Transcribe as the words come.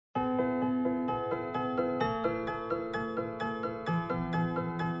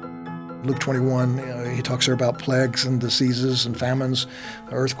Luke 21, he talks there about plagues and diseases and famines,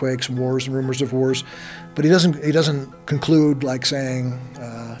 earthquakes and wars and rumors of wars. But he doesn't conclude like saying,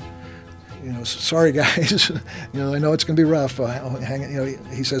 sorry guys, I know it's going to be rough.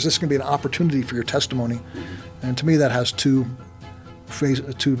 He says this is going to be an opportunity for your testimony. And to me that has two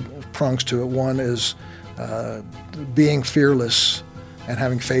prongs to it. One is being fearless and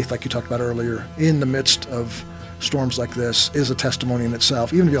having faith, like you talked about earlier, in the midst of storms like this is a testimony in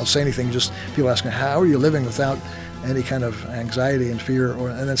itself. Even if you don't say anything, just people asking, how are you living without any kind of anxiety and fear?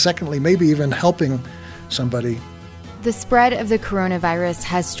 And then secondly, maybe even helping somebody. The spread of the coronavirus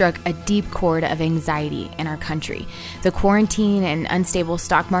has struck a deep chord of anxiety in our country. The quarantine and unstable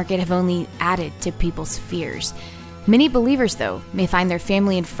stock market have only added to people's fears. Many believers, though, may find their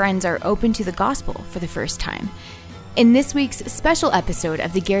family and friends are open to the gospel for the first time. In this week's special episode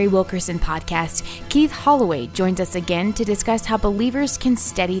of the Gary Wilkerson podcast, Keith Holloway joins us again to discuss how believers can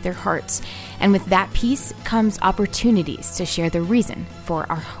steady their hearts. And with that peace comes opportunities to share the reason for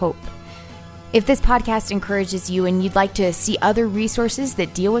our hope. If this podcast encourages you and you'd like to see other resources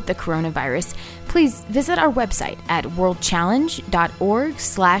that deal with the coronavirus, please visit our website at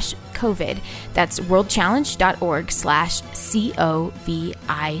worldchallenge.org/COVID. That's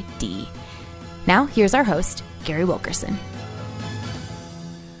worldchallenge.org/COVID. Now, here's our host, Gary Wilkerson.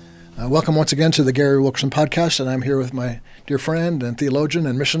 Welcome once again to the Gary Wilkerson podcast, and I'm here with my dear friend and theologian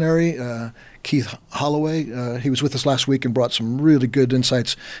and missionary, Keith Holloway. He was with us last week and brought some really good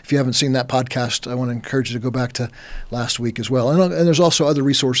insights. If you haven't seen that podcast, I want to encourage you to go back to last week as well. And there's also other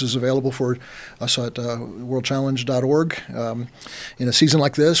resources available for us at worldchallenge.org. In a season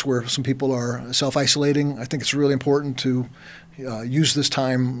like this where some people are self-isolating, I think it's really important to use this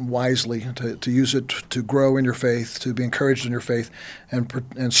time wisely, to use it to grow in your faith, to be encouraged in your faith, and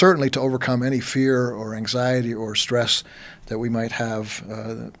certainly to overcome any fear or anxiety or stress that we might have.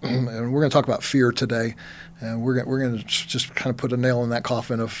 And we're going to talk about fear today, and we're going to just kind of put a nail in that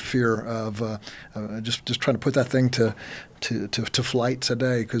coffin of fear, of just trying to put that thing to flight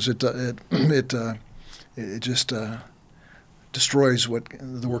today, because it just destroys what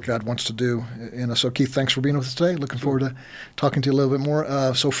the work God wants to do in us. So, Keith, thanks for being with us today. Looking forward to talking to you a little bit more.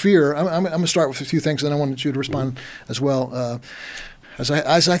 So, fear. I'm going to start with a few things, and then I want you to respond as well. As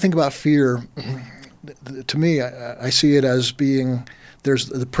I think about fear, to me, I see it as being there's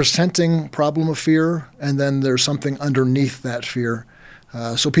the presenting problem of fear, and then there's something underneath that fear.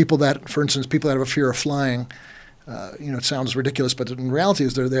 So, for instance, people that have a fear of flying. It sounds ridiculous, but in reality,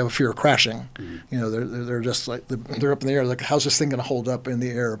 they have a fear of crashing. Mm-hmm. They're just like they're up in the air. Like, how's this thing going to hold up in the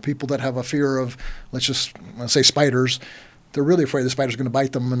air? People that have a fear of, let's say spiders, they're really afraid the spider's going to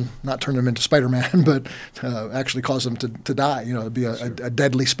bite them and not turn them into Spider-Man, but actually cause them to die. Be a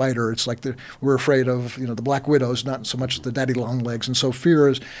deadly spider. It's like we're afraid of the black widows, not so much the daddy long legs. And so fear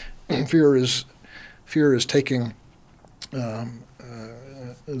is taking.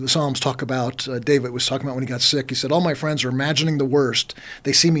 The Psalms talk about, David was talking about when he got sick. He said, all my friends are imagining the worst.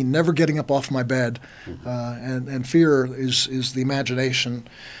 They see me never getting up off my bed. And fear is the imagination.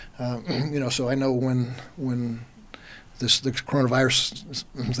 So I know when the coronavirus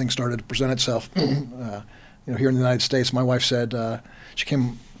thing started to present itself, here in the United States, my wife said, she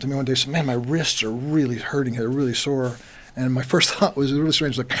came to me one day and said, man, my wrists are really hurting. They're really sore. And my first thought was really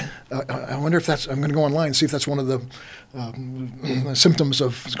strange. Like, I wonder if I'm going to go online and see if that's one of the symptoms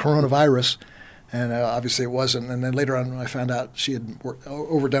of coronavirus. And obviously it wasn't. And then later on, I found out she had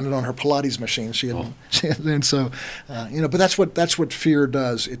overdone it on her Pilates machine. And so, but that's what fear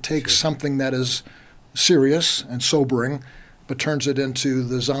does. It takes something that is serious and sobering, but turns it into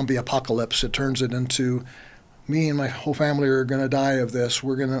the zombie apocalypse. It turns it into me and my whole family are going to die of this.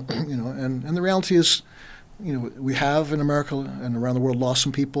 We're going to, and the reality is, we have in America and around the world lost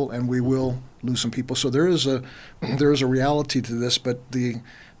some people, and we will lose some people. So there is a reality to this, but Jesus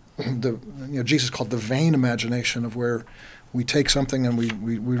called the vain imagination of where we take something and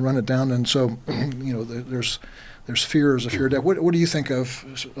we run it down, and so there's fear as a fear of death. What do you think of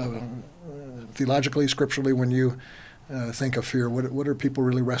theologically, scripturally, when you think of fear? What are people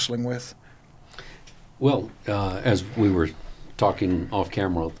really wrestling with? Well, as we were talking off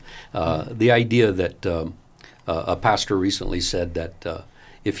camera, the idea that a pastor recently said that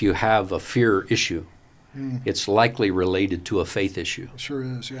if you have a fear issue, it's likely related to a faith issue. It sure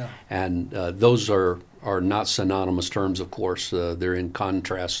is, yeah. And those are not synonymous terms, of course. They're in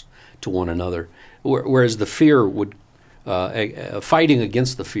contrast to one another. Whereas the fear would, fighting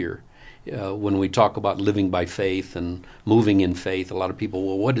against the fear, when we talk about living by faith and moving in faith, a lot of people,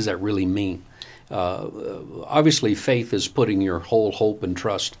 well, what does that really mean? Obviously, faith is putting your whole hope and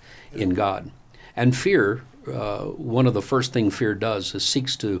trust in God. And fear one of the first things fear does is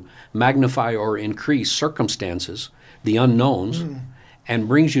seeks to magnify or increase circumstances, the unknowns, and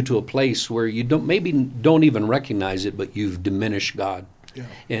brings you to a place where you don't even recognize it, but you've diminished God. Yeah.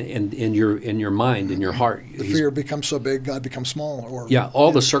 In your mind, in your heart. The fear becomes so big, God becomes small.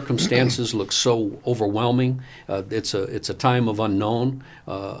 All the circumstances look so overwhelming. It's a time of unknown.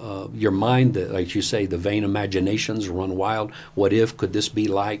 Your mind, like you say, the vain imaginations run wild. What if? Could this be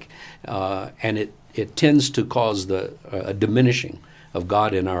like? And it tends to cause a diminishing of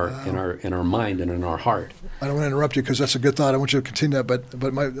God in our mind and in our heart. I don't want to interrupt you because that's a good thought. I want you to continue that,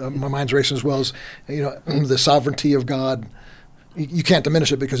 but my mind's racing as well as the sovereignty of God. You can't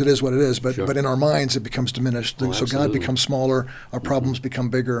diminish it because it is what it is, but in our minds it becomes diminished. So God becomes smaller, our problems become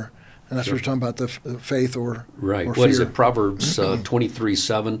bigger, and that's what you're talking about, the faith or right. Or what fear. Is it? Proverbs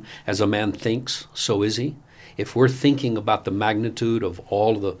 23:7, as a man thinks, so is he. If we're thinking about the magnitude of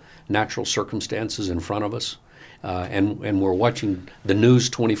all the natural circumstances in front of us, and we're watching the news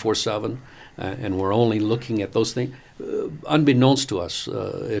 24/7, and we're only looking at those things, unbeknownst to us,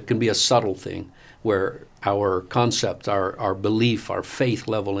 it can be a subtle thing where our concept, our belief, our faith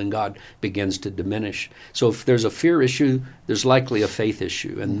level in God begins to diminish. So if there's a fear issue, there's likely a faith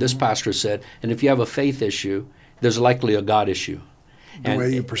issue. And this pastor said, and if you have a faith issue, there's likely a God issue. The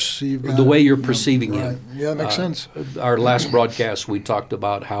way you perceive God. The way you're perceiving right. Him. Yeah, that makes sense. Our last broadcast, we talked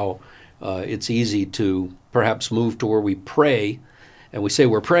about how it's easy to perhaps move to where we pray, and we say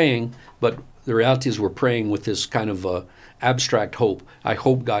we're praying, but the reality is we're praying with this kind of abstract hope. I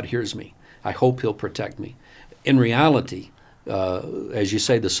hope God hears me. I hope He'll protect me. In reality, as you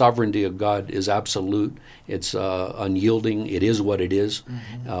say, the sovereignty of God is absolute. It's unyielding. It is what it is.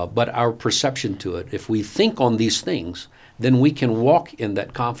 But our perception to it, if we think on these things, then we can walk in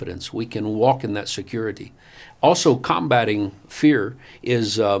that confidence. We can walk in that security. Also, combating fear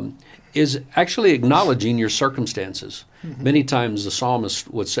is actually acknowledging your circumstances. Many times the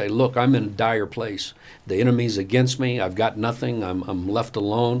psalmist would say, look, I'm in a dire place. The enemy's against me. I've got nothing. I'm left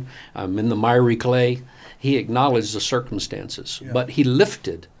alone. I'm in the miry clay. He acknowledged the circumstances. Yeah. But he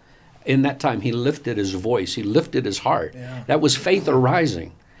lifted, in that time, he lifted his voice. He lifted his heart. Yeah. That was faith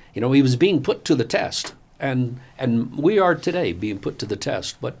arising. He was being put to the test. And we are today being put to the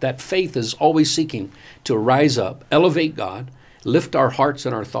test. But that faith is always seeking to rise up, elevate God, lift our hearts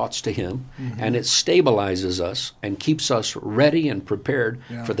and our thoughts to Him, and it stabilizes us and keeps us ready and prepared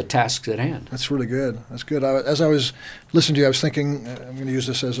for the tasks at hand. That's really good. That's good. As I was listening to you, I was thinking, I'm going to use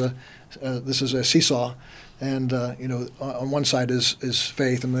this as this is a seesaw, and on one side is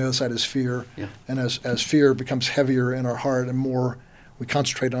faith, and the other side is fear. Yeah. And as fear becomes heavier in our heart, and more we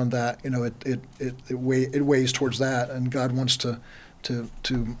concentrate on that, it weighs towards that, and God wants to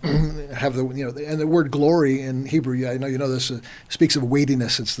have and the word glory in Hebrew, I know you know this, speaks of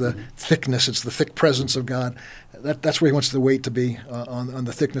weightiness. It's the thickness. It's the thick presence of God. That's where He wants the weight to be, on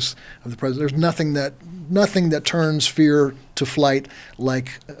the thickness of the presence. There's nothing that turns fear to flight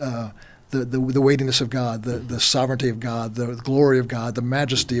like the weightiness of God, the sovereignty of God, the glory of God, the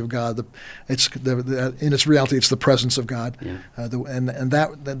majesty of God. In its reality, it's the presence of God, and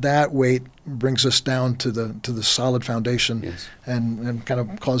that weight brings us down to the solid foundation, and kind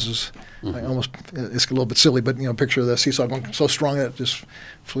of causes almost, it's a little bit silly, but picture the seesaw going so strong that it just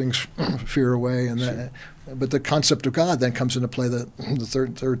flings fear away, and but the concept of God then comes into play. The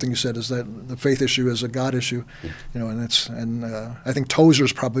third thing you said is that the faith issue is a God issue, and I think Tozer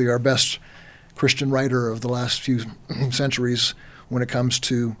is probably our best Christian writer of the last few centuries when it comes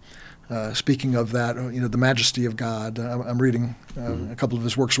to speaking of that, the majesty of God. I'm reading a couple of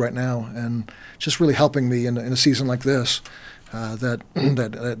his works right now, and just really helping me in a season like this. That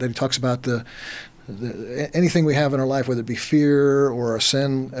he talks about anything we have in our life, whether it be fear or a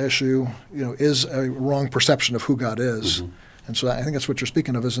sin issue, is a wrong perception of who God is. And so I think that's what you're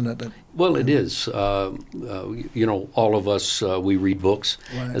speaking of, isn't it? Well, it is. All of us, we read books.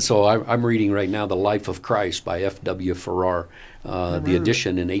 Right. And so I'm reading right now The Life of Christ by F.W. Farrar, the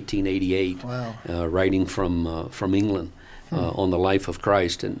edition in 1888, writing from England on the life of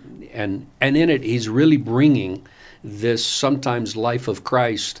Christ. And in it, he's really bringing this sometimes life of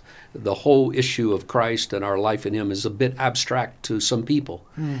Christ. The whole issue of Christ and our life in Him is a bit abstract to some people.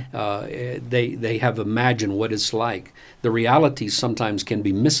 They have imagined what it's like. The reality sometimes can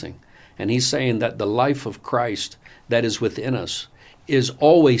be missing. And he's saying that the life of Christ that is within us is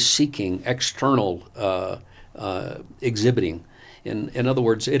always seeking external exhibiting. In other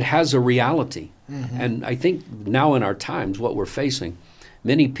words, it has a reality. And I think now in our times, what we're facing,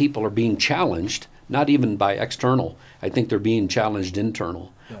 many people are being challenged, not even by external. I think they're being challenged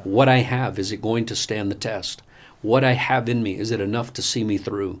internal. What I have, is it going to stand the test? what I have in me, is it enough to see me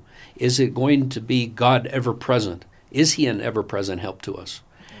through? Is it going to be God ever present? Is he an ever present help to us?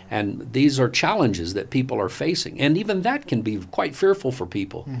 And these are challenges that people are facing. And even that can be quite fearful for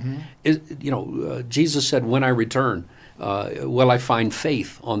people. Jesus said, when I return, will I find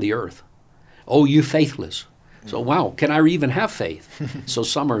faith on the earth? Oh, you faithless. So, wow, can I even have faith? So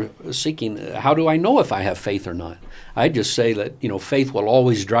some are seeking, how do I know if I have faith or not? I just say that, faith will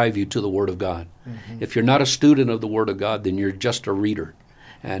always drive you to the Word of God. If you're not a student of the Word of God, then you're just a reader.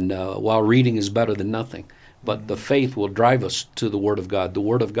 And while reading is better than nothing, but the faith will drive us to the Word of God. The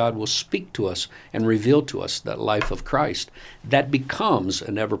Word of God will speak to us and reveal to us that life of Christ. That becomes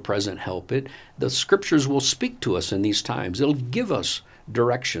an ever-present help. The Scriptures will speak to us in these times. It'll give us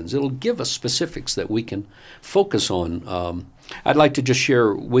directions. It'll give us specifics that we can focus on. I'd like to just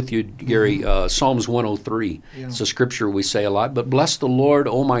share with you, Gary, Psalms 103. Yeah. It's a scripture we say a lot. But bless the Lord,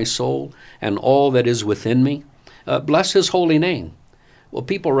 O my soul, and all that is within me. Bless his holy name. Well,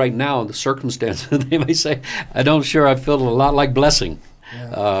 people right now, the circumstances, they may say, I feel a lot like blessing.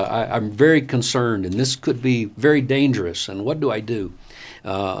 Yeah. I'm very concerned, and this could be very dangerous. And what do I do?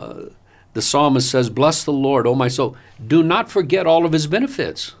 The psalmist says, bless the Lord, O my soul. Do not forget all of his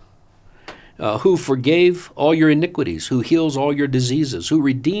benefits, who forgave all your iniquities, who heals all your diseases, who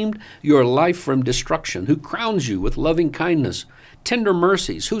redeemed your life from destruction, who crowns you with loving kindness, tender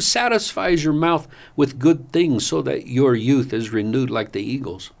mercies, who satisfies your mouth with good things so that your youth is renewed like the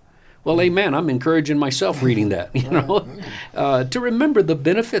eagles. Well, amen. I'm encouraging myself reading that, to remember the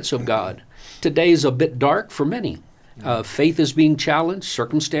benefits of God. Today is a bit dark for many. Faith is being challenged.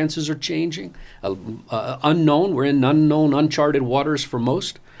 Circumstances are changing. Unknown. We're in unknown, uncharted waters for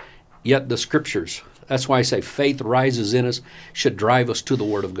most. Yet the Scriptures, that's why I say faith rises in us, should drive us to the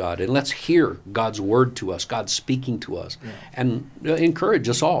Word of God. And let's hear God's Word to us, God speaking to us, and encourage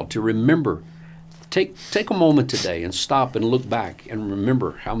us all to remember. Take a moment today and stop and look back and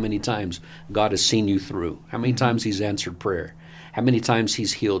remember how many times God has seen you through, how many times he's answered prayer, how many times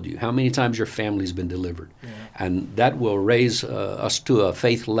he's healed you, how many times your family's been delivered. Yeah. And that will raise us to a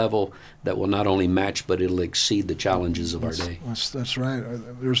faith level that will not only match, but it'll exceed the challenges of our day. That's right.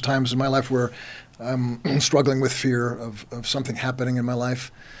 There's times in my life where I'm struggling with fear of something happening in my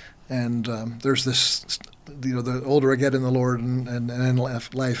life. And there's this, the older I get in the Lord and in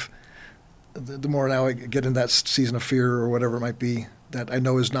life, the more now I get in that season of fear or whatever it might be, that I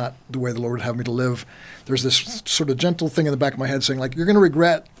know is not the way the Lord would have me to live. There's this sort of gentle thing in the back of my head saying, like, you're going to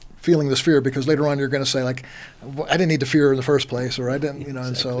regret feeling this fear because later on you're going to say, like, I didn't need to fear in the first place, or I didn't, Exactly.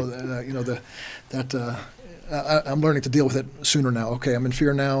 And so, I'm learning to deal with it sooner now. Okay, I'm in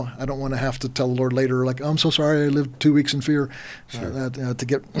fear now. I don't want to have to tell the Lord later, like, oh, I'm so sorry, I lived 2 weeks in fear,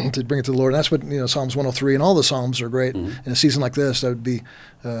 to bring it to the Lord. And that's what Psalms 103 and all the Psalms are great. Mm-hmm. In a season like this, that would be,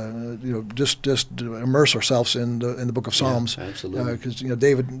 just immerse ourselves in the book of Psalms. Yeah, absolutely. Because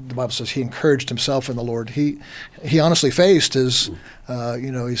David, the Bible says he encouraged himself in the Lord. He honestly faced his.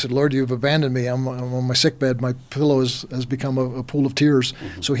 He said, Lord, you've abandoned me. I'm on my sickbed. My pillow has become a pool of tears.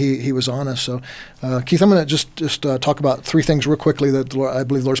 Mm-hmm. So he was honest. So, Keith, I'm going to just talk about three things real quickly that I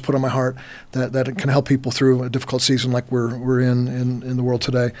believe the Lord's put on my heart that can help people through a difficult season like we're in the world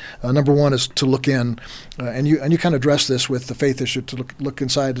today. Number one is to look in, and you kind of address this with the faith issue, to look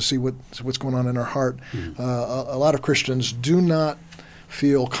inside to see what's going on in our heart. Mm-hmm. A lot of Christians do not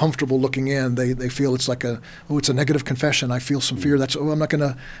feel comfortable looking in. They feel it's like it's a negative confession. I feel some fear. That's I'm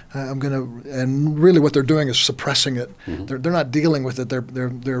gonna, and really what they're doing is suppressing it. Mm-hmm. They're not dealing with it.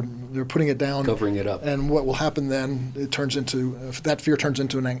 They're putting it down, covering it up. And what will happen then? It turns into that fear turns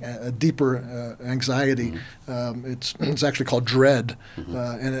into a deeper anxiety. Mm-hmm. It's actually called dread, mm-hmm.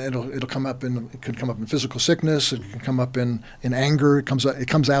 And it'll come up it could come up in physical sickness. It can come up in anger. It comes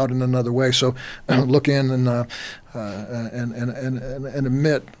out in another way. So look in and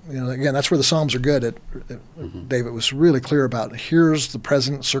admit, again, that's where the Psalms are good. Mm-hmm. David was really clear about, here's the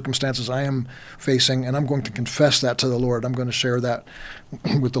present circumstances I am facing, and I'm going to confess that to the Lord. I'm going to share that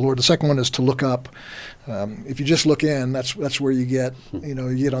with the Lord. The second one is to look up. If you just look in, that's where you get,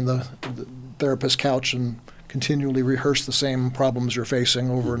 you get on the therapist's couch and continually rehearse the same problems you're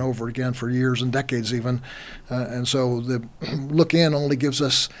facing over and over again for years and decades even. And so the look in only gives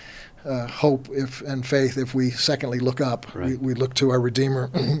us hope and faith if we secondly look up. Right. We look to our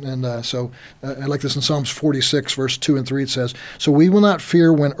Redeemer. And so I like this in Psalms 46, verse 2 and 3. It says, so we will not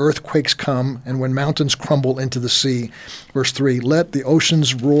fear when earthquakes come and when mountains crumble into the sea. Verse 3, let the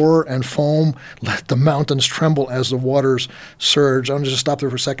oceans roar and foam. Let the mountains tremble as the waters surge. I'm going to just stop there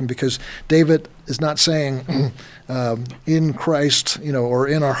for a second because David is not saying in Christ, or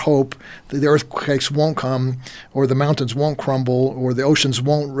in our hope, the earthquakes won't come or the mountains won't crumble or the oceans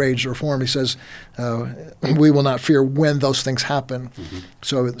won't rage Reformed. He says, we will not fear when those things happen.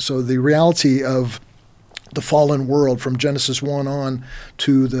 So the reality of the fallen world from Genesis 1 on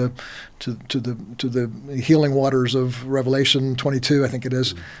to the healing waters of Revelation 22, I think it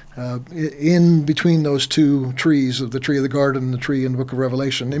is, in between those two trees, of the tree of the garden and the tree in the book of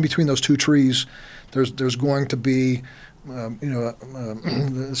Revelation, in between those two trees, there's going to be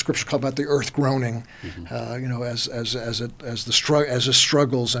the scripture called about the earth groaning, as it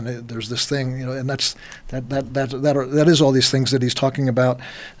struggles, and there's this thing, and that is all these things that he's talking about.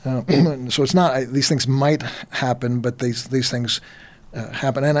 So it's not these things might happen, but these things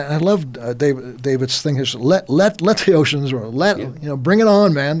happen. And I love David's thing is let the oceans roar, bring it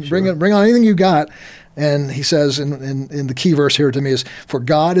on, man, bring on anything you got. And he says in the key verse here to me is, for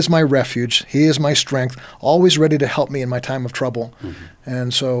God is my refuge, he is my strength, always ready to help me in my time of trouble.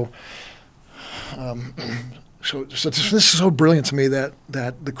 And so this is so brilliant to me that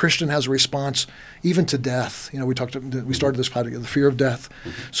the Christian has a response even to death. We started this podcast, the fear of death.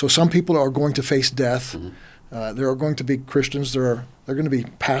 So some people are going to face death. There are going to be Christians, there are going to be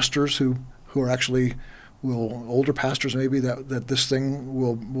pastors who are actually older pastors maybe, that this thing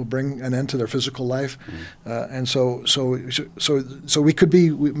will bring an end to their physical life. And so we could be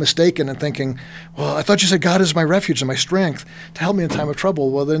mistaken in thinking, well, I thought you said God is my refuge and my strength to help me in time of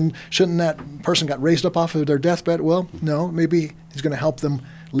trouble. Well, then shouldn't that person got raised up off of their deathbed? Well, no, maybe he's going to help them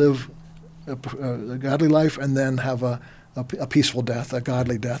live a godly life and then have a peaceful death, a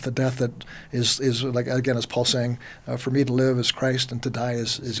godly death, a death that is like, again, as Paul's saying, for me to live is Christ and to die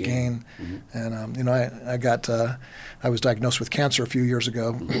is gain. And I was diagnosed with cancer a few years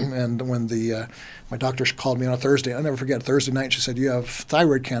ago, and when my doctor called me on a Thursday, I'll never forget, Thursday night, she said, you have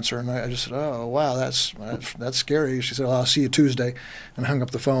thyroid cancer, and I just said, oh wow, that's scary. She said, well, I'll see you Tuesday, and I hung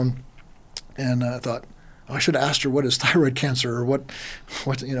up the phone, and I thought, I should have asked her what is thyroid cancer or what,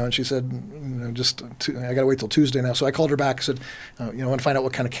 and she said, I got to wait till Tuesday now. So I called her back. I said, I want to find out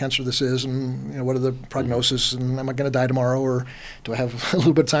what kind of cancer this is, and what are the prognosis, and am I going to die tomorrow, or do I have a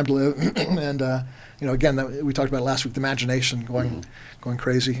little bit of time to live? And again, we talked about last week, the imagination going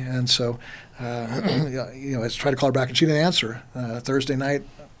crazy, and so I tried to call her back, and she didn't answer Thursday night.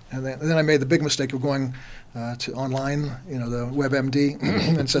 And then I made the big mistake of going to online, the WebMD,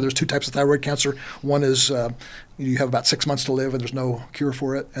 and said there's two types of thyroid cancer. One is you have about 6 months to live and there's no cure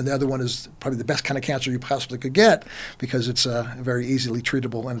for it. And the other one is probably the best kind of cancer you possibly could get because it's very easily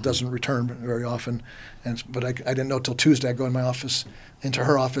treatable and it doesn't return very often. But I didn't know till Tuesday. I go in my office, into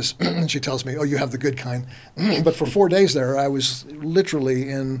her office, and she tells me, oh, you have the good kind. But for 4 days there, I was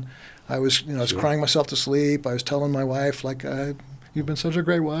literally I was crying myself to sleep. I was telling my wife, you've been such a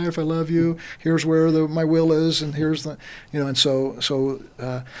great wife. I love you. Here's where my will is, and here's the, and so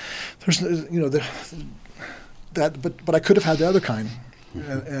there's, but I could have had the other kind,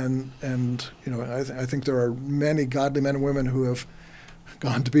 and I think there are many godly men and women who have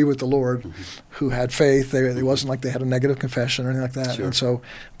gone to be with the Lord, who had faith. It wasn't like they had a negative confession or anything like that. Sure. And so,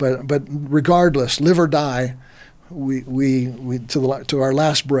 but regardless, live or die, we to our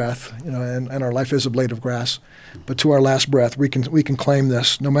last breath, and our life is a blade of grass, but to our last breath, we can claim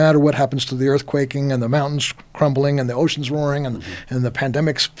this. No matter what happens to the earth quaking and the mountains crumbling and the oceans roaring and the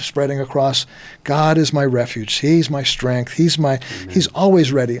pandemics spreading across, God is my refuge. He's my strength. He's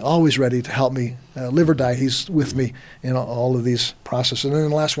always ready to help me live or die. He's with me in all of these processes. And then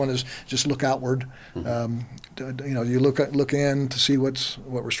the last one is just look outward. You look in to see what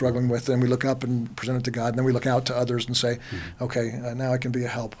we're struggling with, and we look up and present it to God, and then we look out to others and say, okay, now I can be a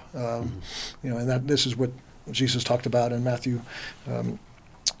help. And this is what Jesus talked about in Matthew.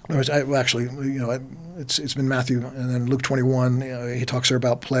 It's been Matthew, and then Luke 21. He talks there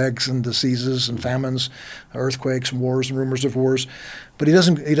about plagues and diseases and famines, earthquakes and wars and rumors of wars, but he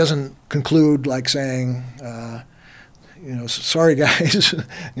doesn't conclude like saying, sorry guys,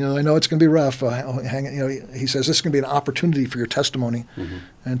 I know it's going to be rough. He says this is going to be an opportunity for your testimony,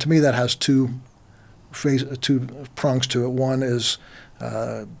 and to me that has two prongs to it. One is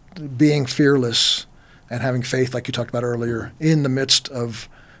being fearless and having faith, like you talked about earlier, in the midst of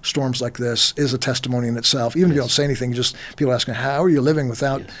storms like this is a testimony in itself. Even if you don't say anything, just people asking, how are you living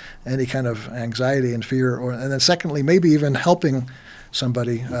without any kind of anxiety and fear? And then secondly, maybe even helping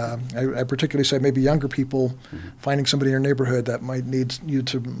somebody. I particularly say maybe younger people, finding somebody in your neighborhood that might need you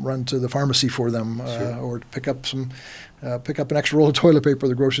to run to the pharmacy for them, or to pick up an extra roll of toilet paper at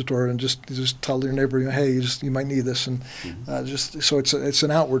the grocery store, and just tell your neighbor, hey, you might need this, and so it's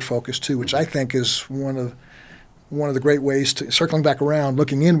an outward focus too, which I think is one of the great ways to, circling back around,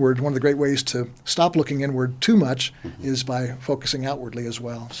 looking inward. One of the great ways to stop looking inward too much is by focusing outwardly as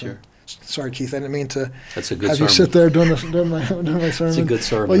well. So Sorry, Keith, I didn't mean to That's a good have sermon. you sit there doing my sermon. It's a good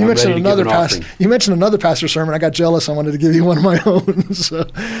sermon. Well, you I'm mentioned ready to give another an offering. You mentioned another pastor's sermon. I got jealous. I wanted to give you one of my own.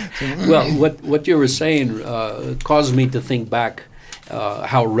 Well, what you were saying caused me to think back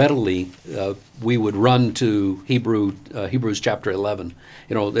how readily we would run to Hebrews chapter 11.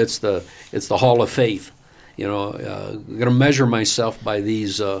 You know, it's the Hall of Faith. You know, I'm going to measure myself by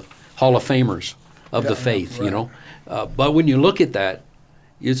these Hall of Famers of the faith. Right. You know, but when you look at that,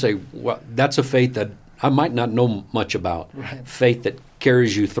 you'd say, well, that's a faith that I might not know much about. Right. Faith that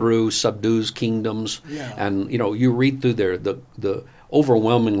carries you through, subdues kingdoms, Yeah. and you know, you read through there the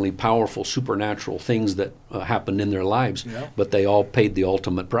overwhelmingly powerful supernatural things that happened in their lives, Yeah. but they all paid the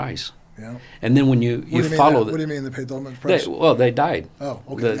ultimate price. Yeah. And then when you What do you mean follow that? What do you mean they paid the ultimate price? they died. Oh,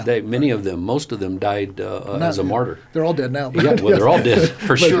 okay, yeah. Many of them, most of them died as a martyr. They're all dead now. Yeah, well, they're all dead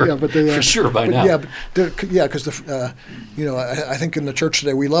for sure. Yeah, but they, for sure by but now. Yeah, because you know, I think in the church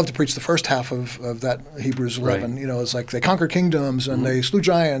today we love to preach the first half of that Hebrews 11. Right. You know, it's like they conquered kingdoms and they slew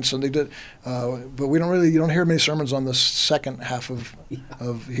giants and they did, but you don't hear many sermons on the second half of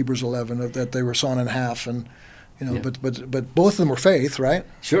Hebrews 11 that they were sawn in half and. You know, Yeah. but both of them were faith, right?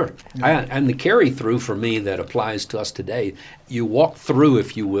 Sure. And the carry through for me that applies to us today, you walk through,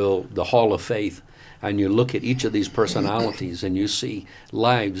 if you will, the Hall of Faith, and you look at each of these personalities and you see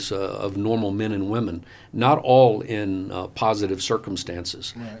lives of normal men and women, not all in positive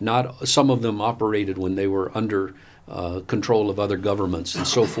circumstances. Right. Not some of them operated when they were under control of other governments and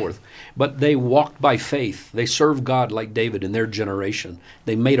so forth. But they walked by faith. They served God like David in their generation.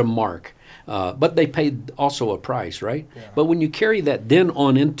 They made a mark. But they paid also a price, right? Yeah. But when you carry that then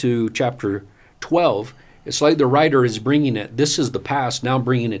on into chapter 12, it's like the writer is bringing it, this is the past, now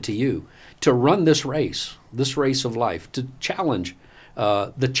bringing it to you, to run this race of life, to challenge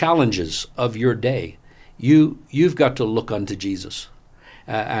the challenges of your day. You've got to look unto Jesus.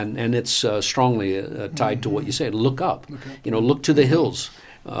 And it's strongly tied to what you said. Look up. You know, look to the hills.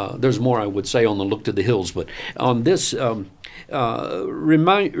 There's more I would say on the look to the hills, but on this, let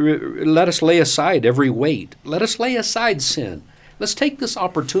us lay aside every weight. Let us lay aside sin. Let's take this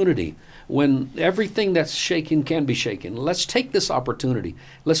opportunity when everything that's shaken can be shaken. Let's take this opportunity.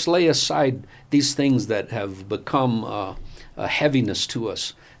 Let's lay aside these things that have become a heaviness to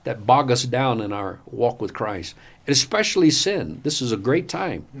us, that bog us down in our walk with Christ, especially sin. This is a great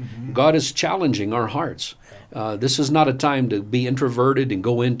time. Mm-hmm. God is challenging our hearts. This is not a time to be introverted and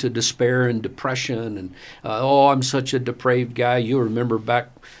go into despair and depression and, I'm such a depraved guy. You remember back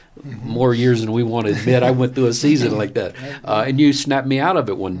more years than we want to admit, I went through a season like that. And you snapped me out of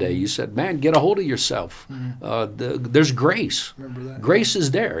it one day. You said, man, get a hold of yourself. There's grace. Remember that? Grace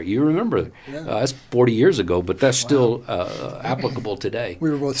is there. You remember. Yeah. That's 40 years ago, but that's still applicable today. We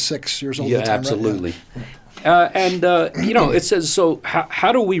were both 6 years old Yeah, at the time, absolutely. Right? You know, it says, so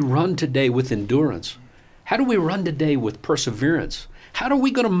how do we run today with endurance? How do we run today with perseverance? How are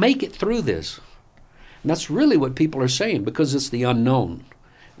we going to make it through this? And that's really what people are saying, because it's the unknown.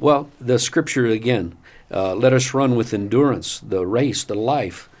 Well, the scripture again, let us run with endurance, the race, the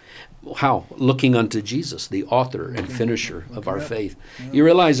life. How? Looking unto Jesus, the author and finisher of our faith. Yeah. You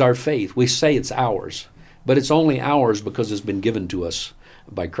realize our faith, we say it's ours, but it's only ours because it's been given to us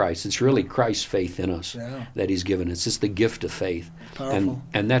by Christ. It's really Christ's faith in us that He's given us. It's the gift of faith. Powerful.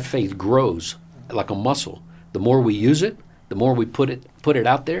 And that faith grows like a muscle. The more we use it, the more we put it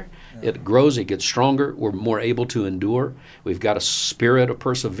out there, it grows, it gets stronger, we're more able to endure. We've got a spirit of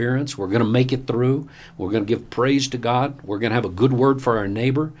perseverance. We're going to make it through. We're going to give praise to God. We're going to have a good word for our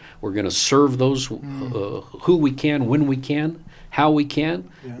neighbor. We're going to serve those who we can, when we can, how we can.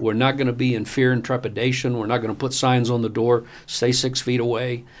 Yeah. We're not going to be in fear and trepidation. We're not going to put signs on the door, stay 6 feet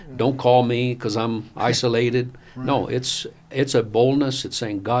away, don't call me because I'm isolated. Right. No, it's a boldness. It's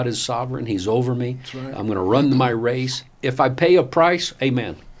saying God is sovereign. He's over me. Right. I'm going to run my race. If I pay a price,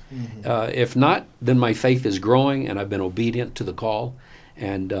 amen. Mm-hmm. If not, then my faith is growing and I've been obedient to the call.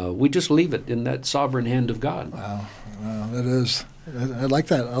 And we just leave it in that sovereign hand of God. Wow, that is. I like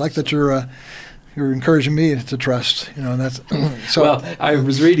that. I like that you're encouraging me to trust. You know, and that's so. Well, I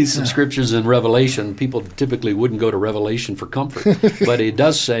was reading some scriptures in Revelation. People typically wouldn't go to Revelation for comfort, but it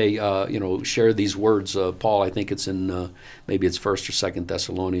does say, share these words. Paul, I think it's in maybe it's 1st or 2nd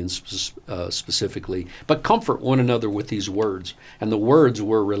Thessalonians specifically. But comfort one another with these words, and the words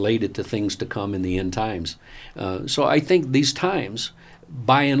were related to things to come in the end times. So I think these times,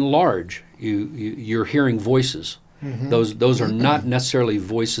 by and large, you're hearing voices. Mm-hmm. Those are not necessarily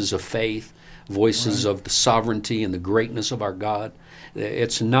voices of faith. Voices of the sovereignty and the greatness of our God.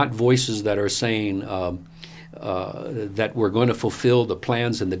 It's not voices that are saying, that we're going to fulfill the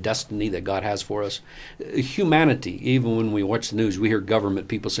plans and the destiny that God has for us. Humanity, even when we watch the news, we hear government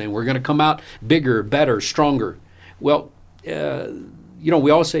people saying we're going to come out bigger, better, stronger. Well,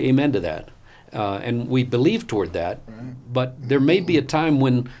 we all say amen to that. And we believe toward that, but there may be a time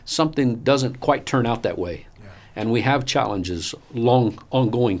when something doesn't quite turn out that way. Yeah. And we have challenges, long,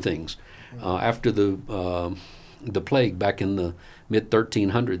 ongoing things. After the plague back in the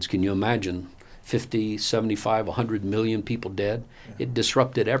mid-1300s, can you imagine 50, 75, 100 million people dead? Yeah. It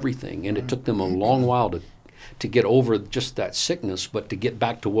disrupted everything, and it took them a long while to get over just that sickness, but to get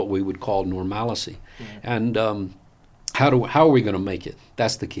back to what we would call normalcy. Yeah. And how are we going to make it?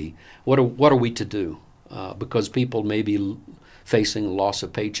 That's the key. What are we to do? Because people may be facing loss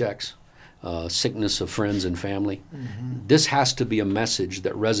of paychecks, sickness of friends and family. Mm-hmm. This has to be a message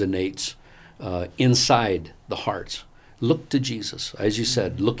that resonates inside the hearts. Look to Jesus. As you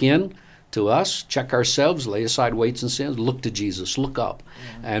said, look in to us, check ourselves, lay aside weights and sins, look to Jesus, look up,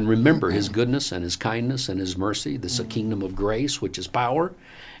 and remember His goodness and His kindness and His mercy. This is a kingdom of grace, which is power.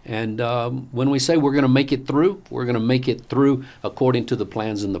 And when we say we're going to make it through, we're going to make it through according to the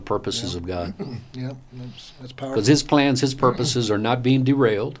plans and the purposes of God. Yeah, that's powerful. Because His plans, His purposes are not being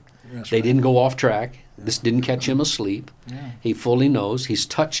derailed. They didn't go off track. This didn't catch Him asleep. Yeah. He fully knows. He's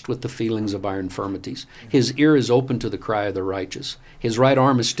touched with the feelings of our infirmities. His ear is open to the cry of the righteous. His right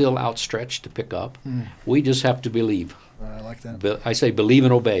arm is still outstretched to pick up. We just have to believe. I like that. I say believe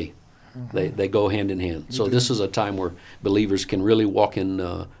and obey. They go hand in hand. So this is a time where believers can really walk in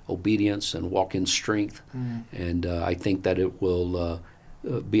obedience and walk in strength. And I think that it will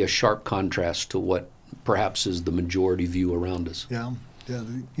be a sharp contrast to what perhaps is the majority view around us. Yeah.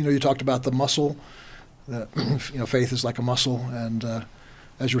 You talked about the muscle. Faith is like a muscle. And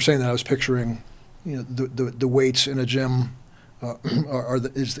as you were saying that, I was picturing, the weights in a gym a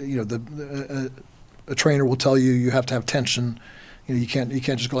trainer will tell you have to have tension. You can't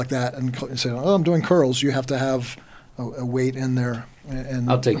just go like that and say, "Oh, I'm doing curls." You have to have a weight in there. And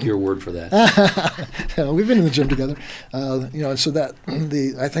I'll take your word for that. We've been in the gym together, so that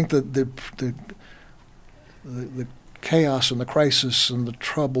I think the chaos and the crisis and the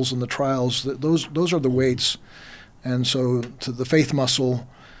troubles and the trials, those are the weights, and so the faith muscle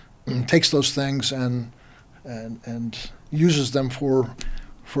takes those things and uses them for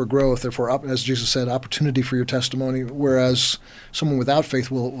growth, or for, as Jesus said, opportunity for your testimony, whereas someone without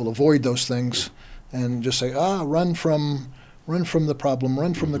faith will avoid those things and just say, run from the problem,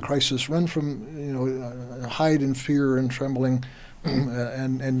 run from the crisis, run from, hide in fear and trembling,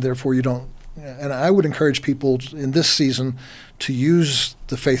 and therefore you don't. And I would encourage people in this season to use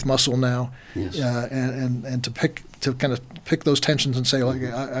the faith muscle now, yes. And to kind of pick those tensions and say,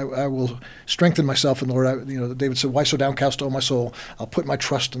 I will strengthen myself in the Lord. David said, "Why so downcast, O my soul? I'll put my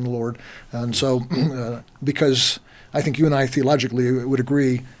trust in the Lord." And so, because I think you and I theologically would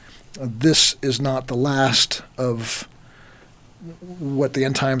agree, this is not the last of what the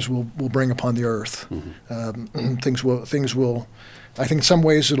end times will bring upon the earth. Mm-hmm. Things will. I think in some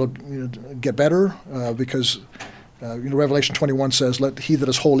ways it'll get better because Revelation 21 says, "Let he that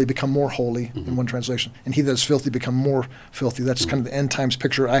is holy become more holy," mm-hmm. in one translation, and he that is filthy become more filthy. That's mm-hmm. kind of the end times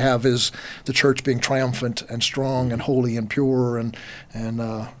picture I have, is the church being triumphant and strong mm-hmm. and holy and pure and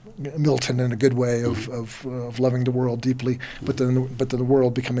militant in a good way of loving the world deeply, mm-hmm. but then the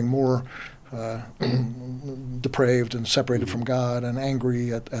world becoming more depraved and separated from God and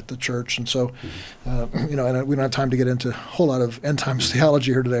angry at the church. And so, and we don't have time to get into a whole lot of end times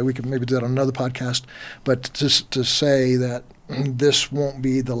theology here today. We could maybe do that on another podcast. But to say that this won't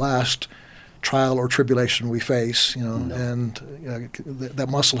be the last trial or tribulation we face, no. And that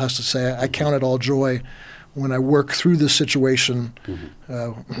muscle has to say, I count it all joy when I work through this situation,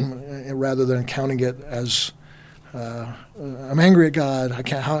 mm-hmm. Rather than counting it as I'm angry at God. I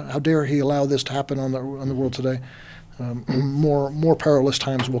can't. How dare He allow this to happen on the world today? More perilous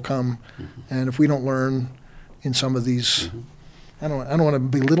times will come, mm-hmm. and if we don't learn in some of these, mm-hmm. I don't want to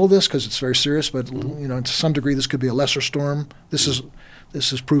belittle this because it's very serious, but mm-hmm. To some degree this could be a lesser storm. This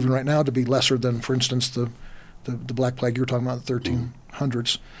is proven right now to be lesser than, for instance, the Black Plague you were talking about, the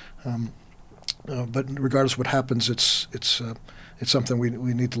 1300s. But regardless of what happens, it's something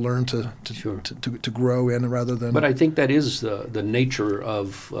we need to learn to grow in rather than. But I think that is the nature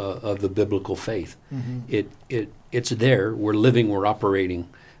of the biblical faith. Mm-hmm. It's there. We're living. We're operating.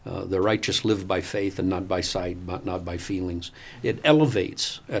 The righteous live by faith and not by sight, not by feelings. It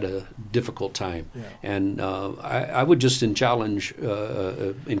elevates at a difficult time. Yeah. And I would just encourage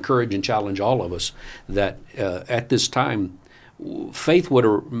and challenge all of us that at this time, faith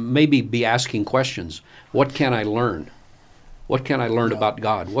would maybe be asking questions. What can I learn? What can I learn about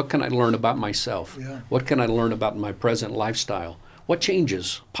God? What can I learn about myself? Yeah. What can I learn about my present lifestyle? What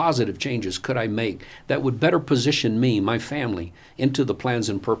changes, positive changes, could I make that would better position me, my family, into the plans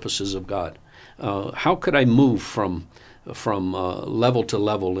and purposes of God? How could I move from level to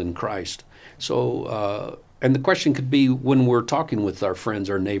level in Christ? So, and the question could be, when we're talking with our friends,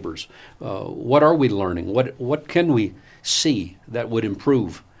 our neighbors, what are we learning? What can we see that would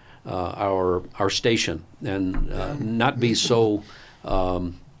improve our station, and not be so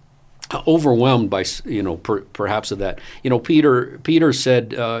overwhelmed by perhaps of that. Peter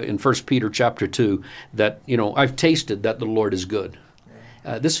said in 1 Peter chapter 2 that I've tasted that the Lord is good.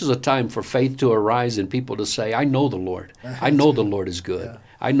 This is a time for faith to arise and people to say, I know the Lord. I know the Lord is good.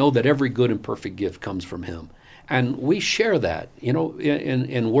 I know that every good and perfect gift comes from Him. And we share that,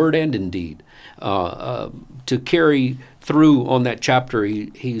 in word and in deed. To carry through on that chapter,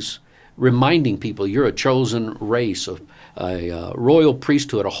 he's reminding people, you're a chosen race, a royal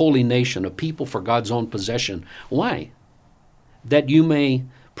priesthood, a holy nation, a people for God's own possession. Why? That you may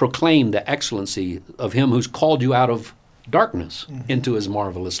proclaim the excellency of Him who's called you out of darkness into His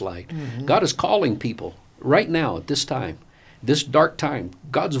marvelous light. God is calling people right now at this time, this dark time.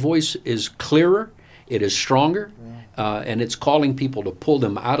 God's voice is clearer, it is stronger, and it's calling people to pull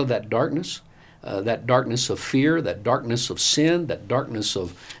them out of that darkness of fear, that darkness of sin, that darkness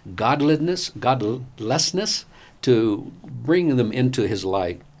of godlessness, to bring them into His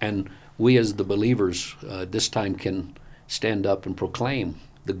light. And we as the believers this time can stand up and proclaim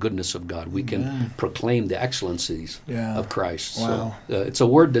the goodness of God. We can proclaim the excellencies of Christ. Wow. So it's a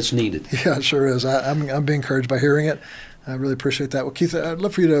word that's needed. Yeah, it sure is. I'm being encouraged by hearing it. I really appreciate that. Well, Keith, I'd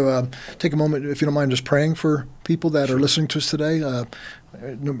love for you to take a moment, if you don't mind, just praying for people that are listening to us today.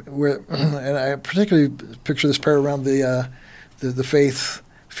 And I particularly picture this prayer around the faith,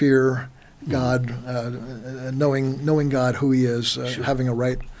 fear, God, knowing God, who He is, having a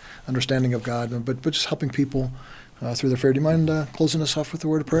right understanding of God, but just helping people through their fear. Do you mind closing us off with a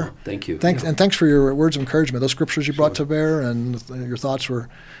word of prayer? Thank you. And thanks for your words of encouragement. Those scriptures you brought to bear and your thoughts were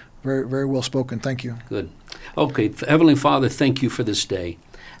very, very well spoken. Thank you. Good. Okay, Heavenly Father, thank you for this day.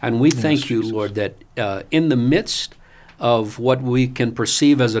 And we thank you, Jesus. Lord, that in the midst of what we can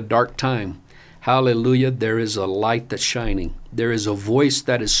perceive as a dark time, hallelujah, there is a light that's shining. There is a voice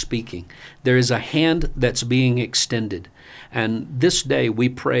that is speaking. There is a hand that's being extended. And this day we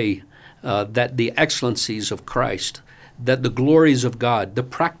pray that the excellencies of Christ, that the glories of God, the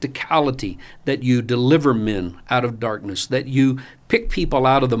practicality that you deliver men out of darkness, that you pick people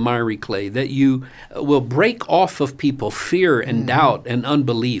out of the miry clay, that you will break off of people fear and doubt and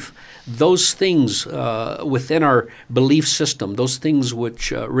unbelief, those things within our belief system, those things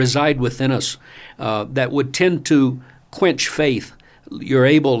which reside within us that would tend to quench faith. You're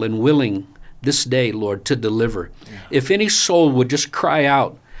able and willing this day, Lord, to deliver. Yeah. If any soul would just cry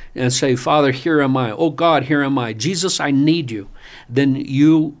out and say, Father, here am I. Oh God, here am I. Jesus, I need you. Then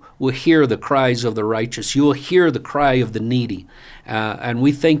you will hear the cries of the righteous. You will hear the cry of the needy. And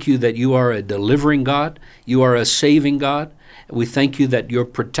we thank you that you are a delivering God. You are a saving God. We thank you that your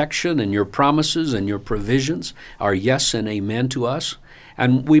protection and your promises and your provisions are yes and amen to us.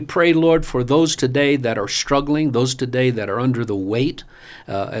 And we pray, Lord, for those today that are struggling, those today that are under the weight.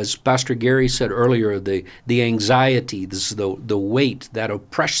 As Pastor Gary said earlier, the anxiety, the weight, that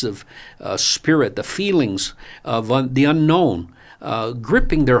oppressive spirit, the feelings of the unknown,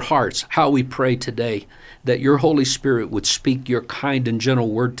 gripping their hearts. How we pray today that your Holy Spirit would speak your kind and gentle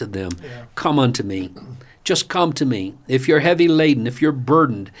word to them. Yeah. Come unto me. Just come to me. If you're heavy laden, if you're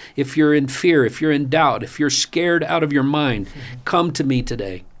burdened, if you're in fear, if you're in doubt, if you're scared out of your mind, come to me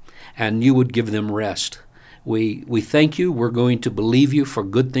today, and you would give them rest. We thank you. We're going to believe you for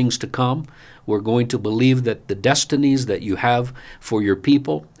good things to come. We're going to believe that the destinies that you have for your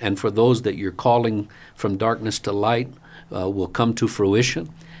people and for those that you're calling from darkness to light will come to fruition.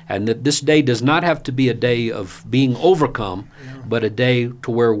 And that this day does not have to be a day of being overcome, but a day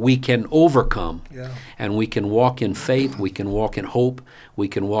to where we can overcome. Yeah. And we can walk in faith, we can walk in hope, we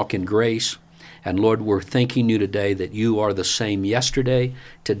can walk in grace. And Lord, we're thanking you today that you are the same yesterday,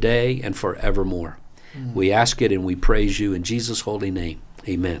 today, and forevermore. We ask it and we praise you in Jesus' holy name.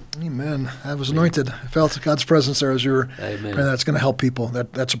 Amen. Amen. I was anointed. I felt God's presence there as you were praying. That's going to help people.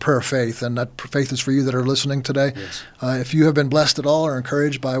 That's a prayer of faith, and that faith is for you that are listening today. Yes. If you have been blessed at all or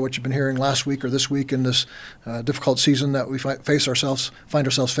encouraged by what you've been hearing last week or this week in this difficult season that we find ourselves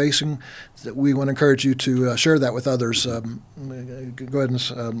facing, that we want to encourage you to share that with others. Go ahead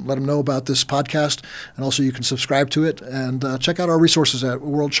and let them know about this podcast, and also you can subscribe to it and check out our resources at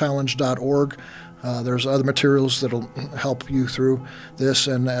worldchallenge.org. There's other materials that'll help you through this,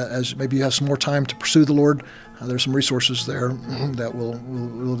 and as maybe you have some more time to pursue the Lord, There's some resources there that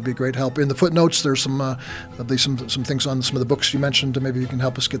will be great help. In the footnotes, there's some things on some of the books you mentioned. Maybe you can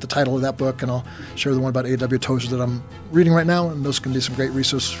help us get the title of that book, and I'll share the one about A.W. Tozer that I'm reading right now, and those can be some great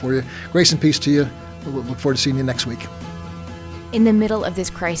resources for you. Grace and peace to you. We'll look forward to seeing you next week. In the middle of this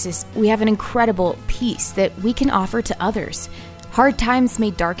crisis, we have an incredible peace that we can offer to others. Hard times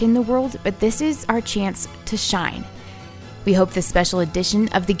may darken the world, but this is our chance to shine. We hope this special edition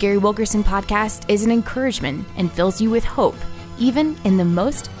of the Gary Wilkerson Podcast is an encouragement and fills you with hope, even in the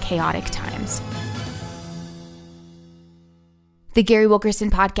most chaotic times. The Gary Wilkerson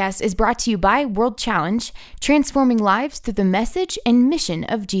Podcast is brought to you by World Challenge, transforming lives through the message and mission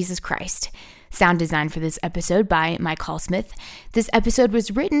of Jesus Christ. Sound design for this episode by Mike Hallsmith. This episode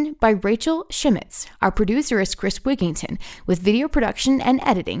was written by Rachel Shimitz. Our producer is Chris Wigington, with video production and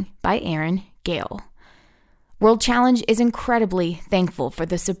editing by Aaron Gale. World Challenge is incredibly thankful for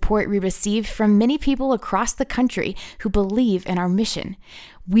the support we received from many people across the country who believe in our mission.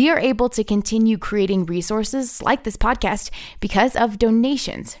 We are able to continue creating resources like this podcast because of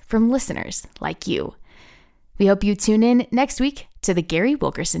donations from listeners like you. We hope you tune in next week to the Gary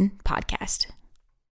Wilkerson Podcast.